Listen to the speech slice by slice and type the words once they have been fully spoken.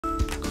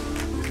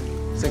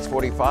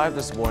6:45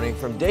 this morning.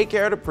 From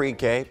daycare to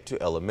pre-K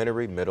to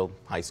elementary, middle,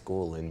 high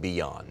school, and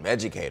beyond,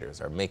 educators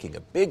are making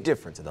a big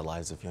difference in the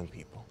lives of young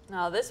people.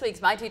 Now, this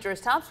week's My Teacher is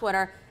Tops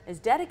winner is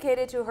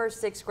dedicated to her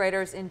sixth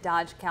graders in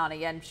Dodge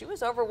County, and she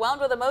was overwhelmed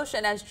with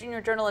emotion, as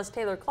junior journalist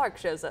Taylor Clark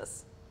shows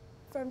us.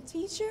 From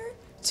teacher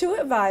to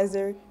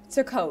advisor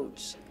to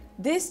coach,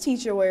 this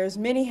teacher wears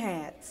many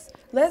hats.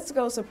 Let's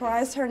go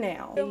surprise her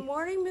now. Good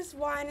morning, Miss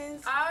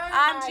Winans.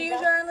 I'm junior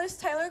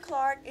journalist Taylor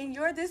Clark, and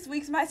you're this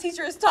week's My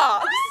Teacher is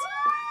Tops.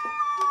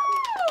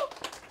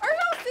 Are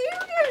y'all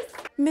serious?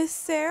 Miss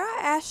Sarah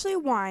Ashley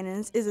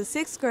Winans is a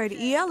sixth grade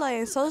ELA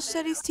and Social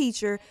Studies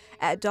teacher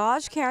at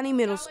Dodge County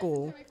Middle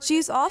School.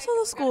 She's also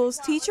the school's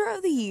Teacher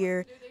of the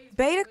Year,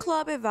 Beta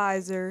Club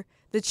advisor,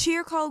 the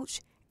cheer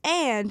coach,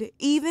 and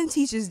even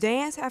teaches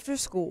dance after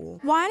school.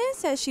 Winans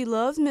says she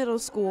loves middle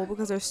school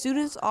because her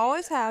students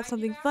always have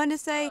something fun to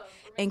say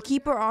and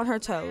keep her on her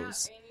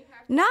toes.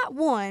 Not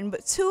one,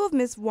 but two of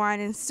Miss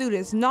Winans'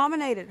 students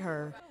nominated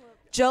her,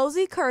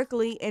 Josie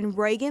Kirkley and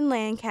Reagan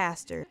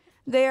Lancaster.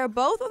 They are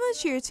both on the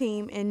cheer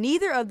team, and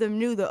neither of them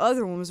knew the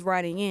other one was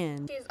writing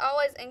in. She is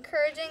always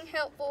encouraging,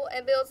 helpful,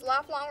 and builds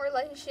lifelong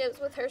relationships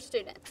with her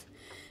students.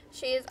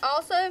 She is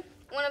also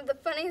one of the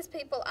funniest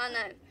people I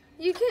know.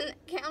 You can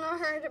count on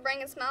her to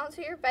bring a smile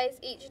to your face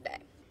each day.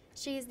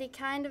 She is the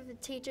kind of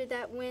teacher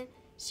that when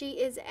she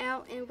is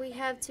out and we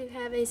have to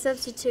have a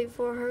substitute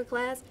for her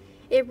class,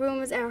 it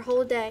ruins our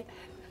whole day.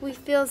 We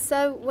feel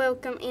so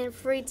welcome and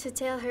free to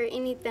tell her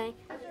anything.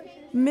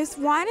 Miss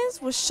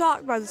Winans was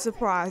shocked by the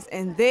surprise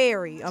and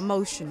very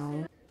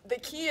emotional. The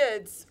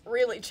kids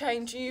really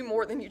change you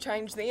more than you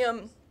change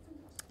them.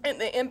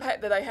 And the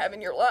impact that they have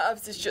in your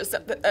lives is just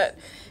something that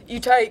you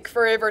take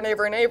forever and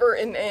ever and ever,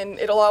 and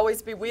it'll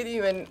always be with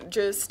you, and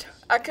just,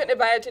 I couldn't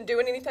imagine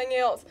doing anything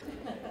else.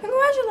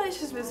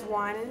 Congratulations, Miss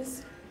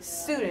Winans.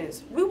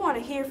 Students, we want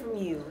to hear from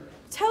you.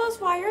 Tell us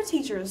why your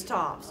teacher is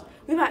tops.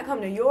 We might come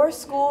to your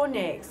school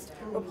next.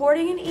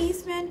 Reporting in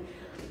Eastman,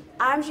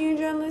 I'm junior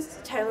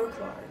journalist Taylor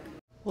Clark.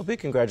 Well, big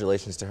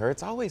congratulations to her.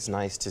 It's always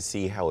nice to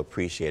see how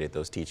appreciated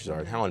those teachers are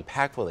and how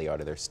impactful they are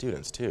to their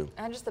students, too.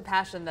 And just the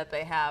passion that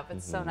they have.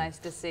 It's so nice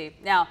to see.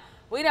 Now,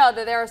 we know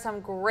that there are some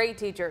great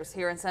teachers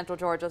here in Central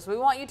Georgia, so we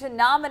want you to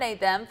nominate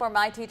them for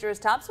My Teacher is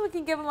Top so we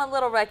can give them a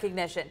little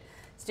recognition.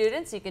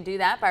 Students, you can do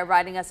that by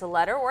writing us a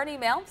letter or an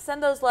email.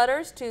 Send those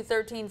letters to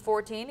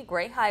 1314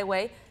 Gray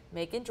Highway,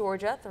 Macon,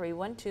 Georgia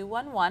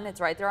 31211. It's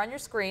right there on your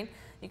screen.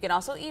 You can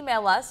also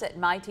email us at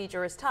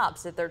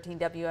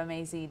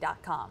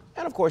myteacheristops@13wmaz.com.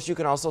 And of course, you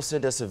can also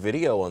send us a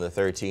video on the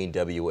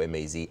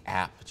 13WMAZ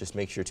app. Just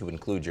make sure to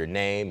include your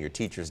name, your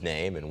teacher's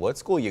name, and what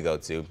school you go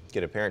to.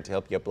 Get a parent to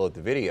help you upload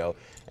the video,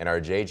 and our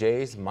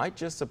JJs might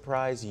just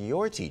surprise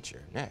your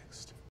teacher next.